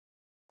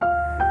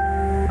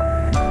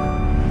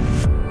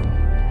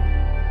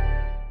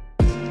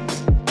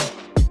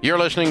You're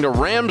listening to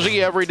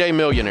Ramsey Everyday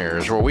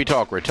Millionaires, where we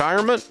talk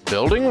retirement,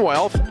 building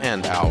wealth,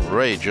 and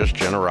outrageous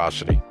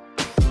generosity.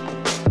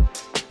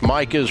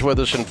 Mike is with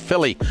us in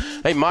Philly.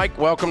 Hey, Mike,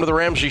 welcome to the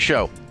Ramsey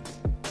Show.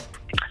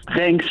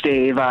 Thanks,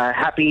 Dave.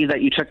 Happy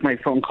that you took my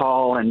phone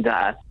call, and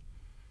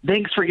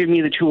thanks for giving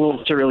me the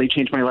tools to really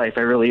change my life.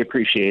 I really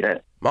appreciate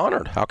it. I'm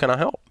honored. How can I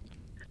help?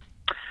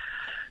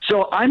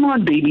 So I'm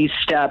on baby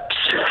steps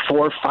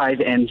 4,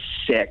 5, and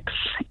 6,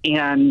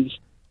 and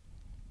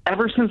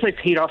ever since I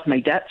paid off my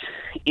debt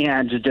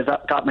and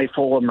got my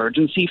full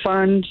emergency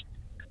fund,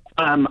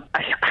 I'm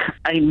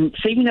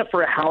saving up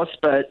for a house,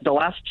 but the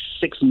last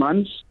 6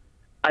 months,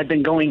 I've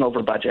been going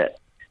over budget.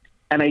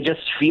 And I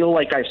just feel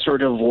like I've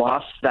sort of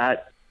lost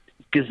that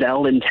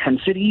gazelle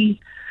intensity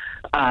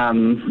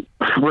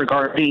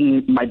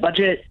regarding my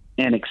budget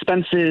and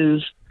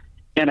expenses.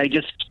 And I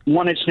just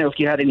wanted to know if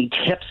you had any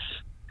tips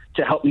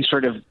to help me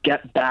sort of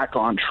get back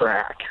on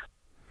track.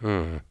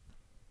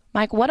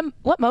 Mike, what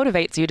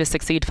motivates you to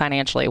succeed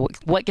financially?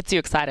 What gets you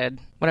excited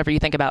whenever you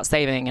think about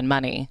saving and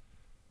money?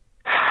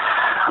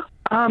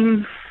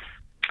 I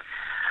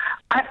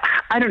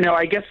don't know.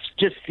 I guess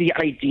just the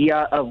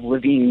idea of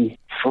living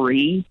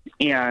free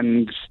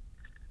and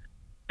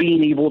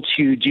being able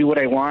to do what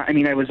I want. I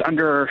mean, I was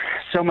under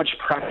so much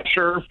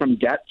pressure from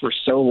debt for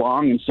so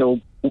long and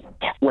so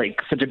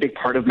such a big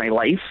part of my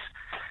life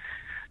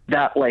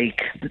that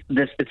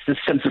it's this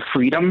sense of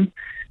freedom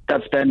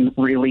that's been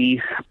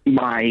really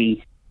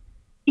my,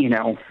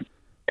 I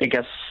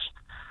guess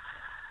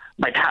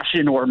my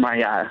passion or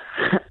my,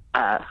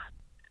 how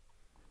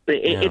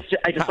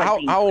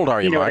old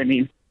are you, You know Mike? what I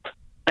mean?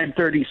 I'm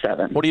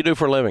 37. What do you do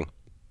for a living?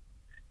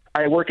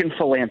 I work in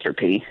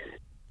philanthropy.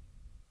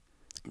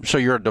 So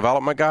you're a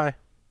development guy?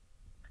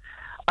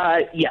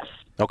 Yes.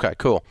 Okay,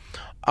 cool.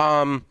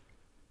 Well,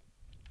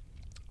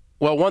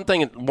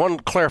 one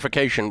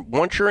clarification.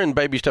 Once you're in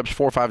baby steps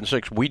 4, 5, and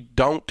 6, we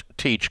don't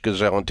teach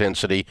gazelle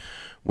intensity.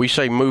 We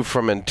say move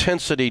from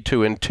intensity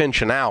to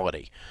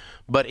intentionality.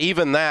 But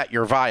even that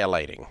you're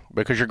violating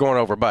because you're going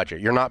over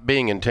budget. You're not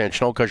being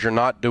intentional because you're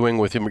not doing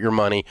with your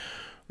money.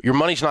 Your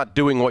money's not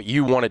doing what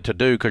you want it to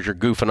do because you're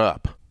goofing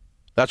up.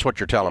 That's what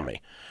you're telling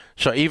me.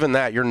 So even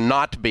that, you're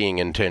not being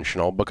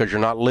intentional because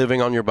you're not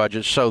living on your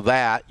budget so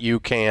that you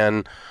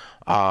can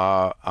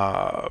buy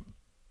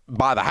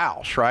the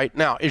house, right?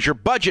 Now, is your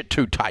budget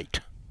too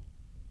tight?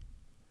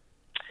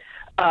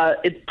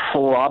 It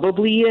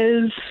probably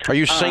is. Are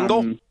you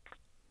single?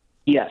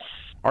 Yes.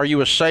 Are you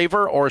a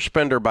saver or a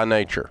spender by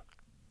nature?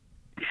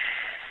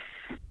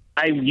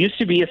 I used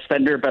to be a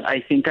spender, but I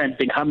think I've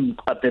become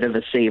a bit of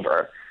a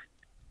saver.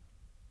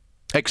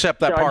 Except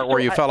that part where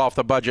you fell off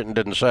the budget and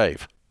didn't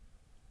save.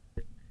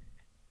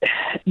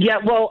 Yeah,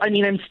 well, I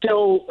mean, I'm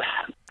still,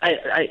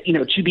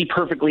 to be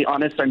perfectly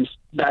honest, I'm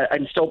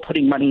still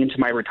putting money into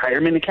my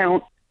retirement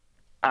account.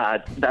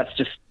 That's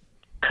just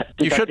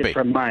you should be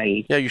from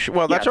my. Yeah, you should.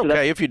 Well, that's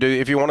okay if you do.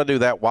 If you want to do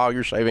that while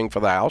you're saving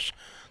for the house,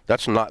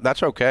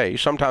 that's okay.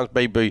 Sometimes at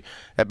baby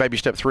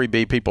step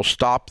 3B, people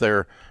stop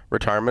their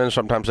retirement, and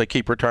sometimes they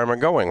keep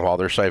retirement going while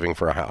they're saving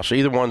for a house.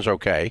 Either one's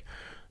okay.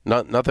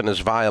 Nothing is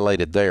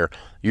violated there.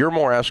 You're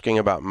more asking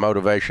about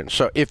motivation.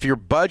 So if your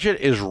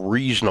budget is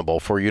reasonable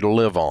for you to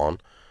live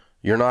on,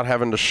 you're not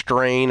having to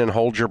strain and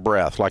hold your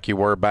breath like you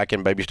were back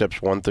in baby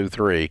steps 1 through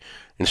 3.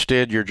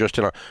 Instead, you're just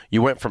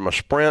you went from a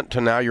sprint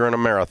to now you're in a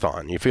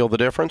marathon. You feel the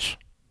difference?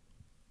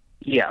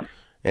 Yeah.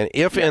 And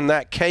if in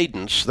that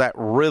cadence, that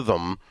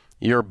rhythm,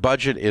 your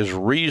budget is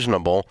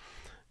reasonable,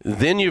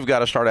 then you've got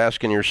to start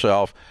asking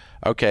yourself,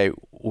 okay,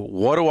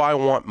 what do I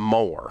want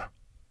more?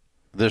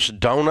 This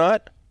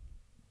donut?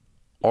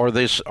 Or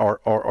these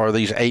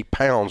 8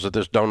 pounds that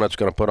this donut's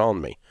going to put on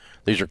me?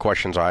 These are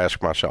questions I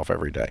ask myself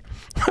every day.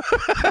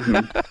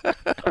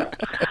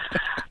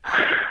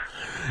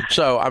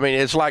 So, I mean,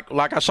 it's like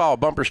I saw a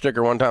bumper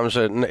sticker one time that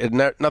said,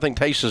 nothing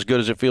tastes as good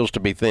as it feels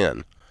to be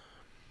thin.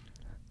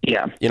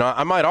 Yeah.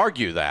 I might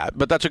argue that,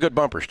 but that's a good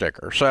bumper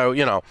sticker. So,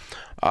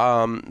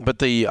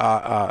 but is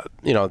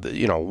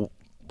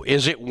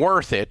it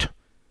worth it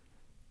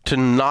to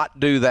not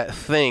do that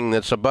thing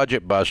that's a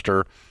budget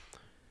buster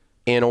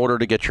in order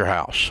to get your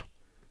house?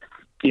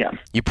 Yeah.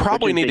 You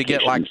probably need to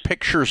get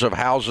pictures of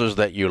houses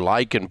that you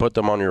like and put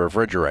them on your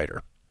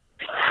refrigerator.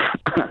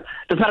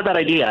 That's not a bad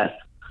idea.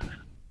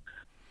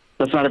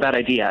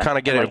 Kind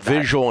of get a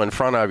visual in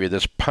front of you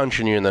that's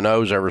punching you in the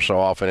nose ever so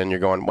often, and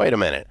you're going, wait a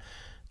minute,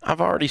 I've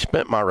already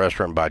spent my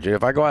restaurant budget.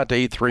 If I go out to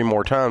eat 3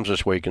 more times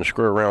this week and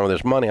screw around with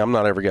this money, I'm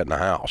not ever getting a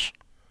house.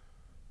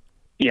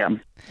 Yeah.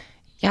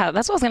 Yeah,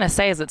 that's what I was going to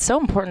say is it's so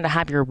important to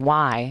have your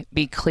why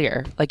be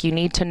clear. Like you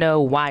need to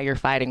know why you're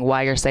fighting,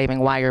 why you're saving,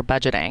 why you're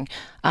budgeting.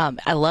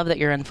 I love that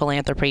you're in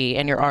philanthropy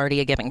and you're already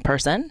a giving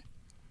person.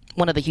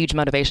 One of the huge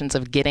motivations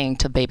of getting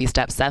to baby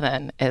step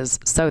 7 is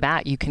so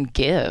that you can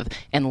give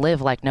and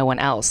live like no one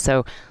else.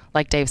 So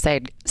like Dave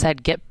said,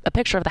 get a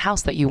picture of the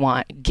house that you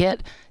want.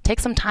 Take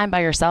some time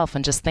by yourself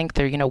and just think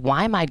through,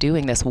 why am I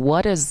doing this?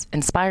 What is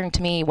inspiring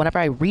to me whenever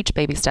I reach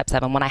baby step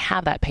 7, when I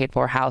have that paid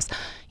for house?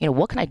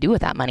 What can I do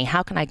with that money?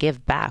 How can I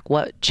give back?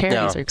 What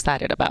charities are you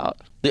excited about?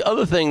 The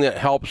other thing that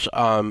helps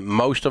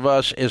most of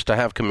us is to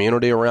have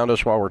community around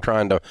us while we're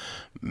trying to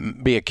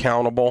be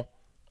accountable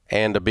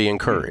and to be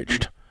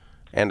encouraged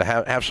and to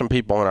have some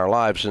people in our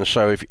lives. And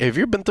so have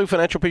you been through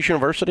Financial Peace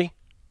University?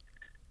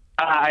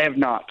 I have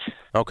not.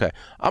 Okay.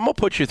 I'm going to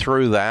put you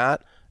through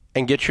that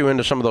and get you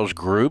into some of those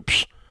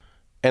groups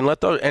and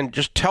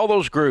just tell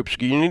those groups,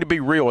 you need to be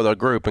real with a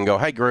group and go,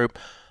 hey, group,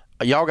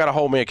 y'all got to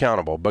hold me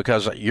accountable,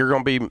 because you're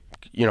going to be,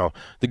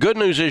 the good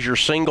news is you're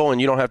single and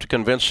you don't have to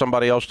convince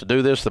somebody else to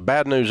do this. The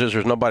bad news is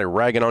there's nobody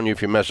ragging on you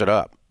if you mess it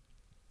up.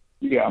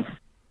 Yeah.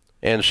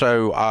 And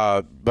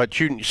so,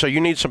 you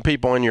need some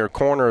people in your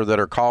corner that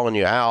are calling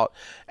you out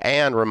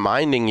and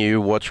reminding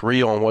you what's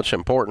real and what's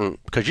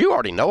important, because you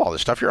already know all this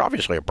stuff. You're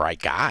obviously a bright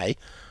guy.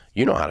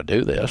 You know how to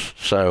do this.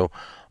 So,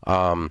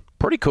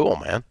 pretty cool,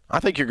 man. I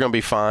think you're going to be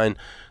fine.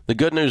 The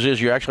good news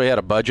is you actually had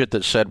a budget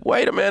that said,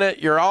 wait a minute,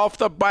 you're off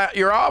the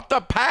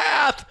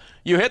path.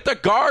 You hit the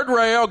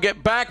guardrail,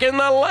 get back in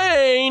the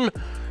lane.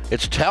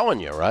 It's telling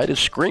you, right?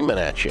 It's screaming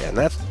at you. And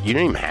you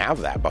didn't even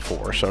have that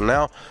before. So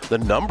now the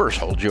numbers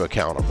hold you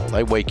accountable.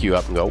 They wake you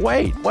up and go,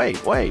 wait.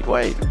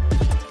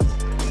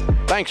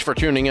 Thanks for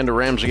tuning into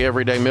Ramsey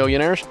Everyday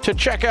Millionaires. To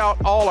check out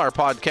all our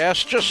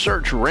podcasts, just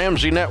search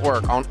Ramsey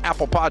Network on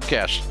Apple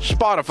Podcasts,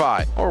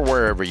 Spotify, or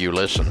wherever you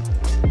listen.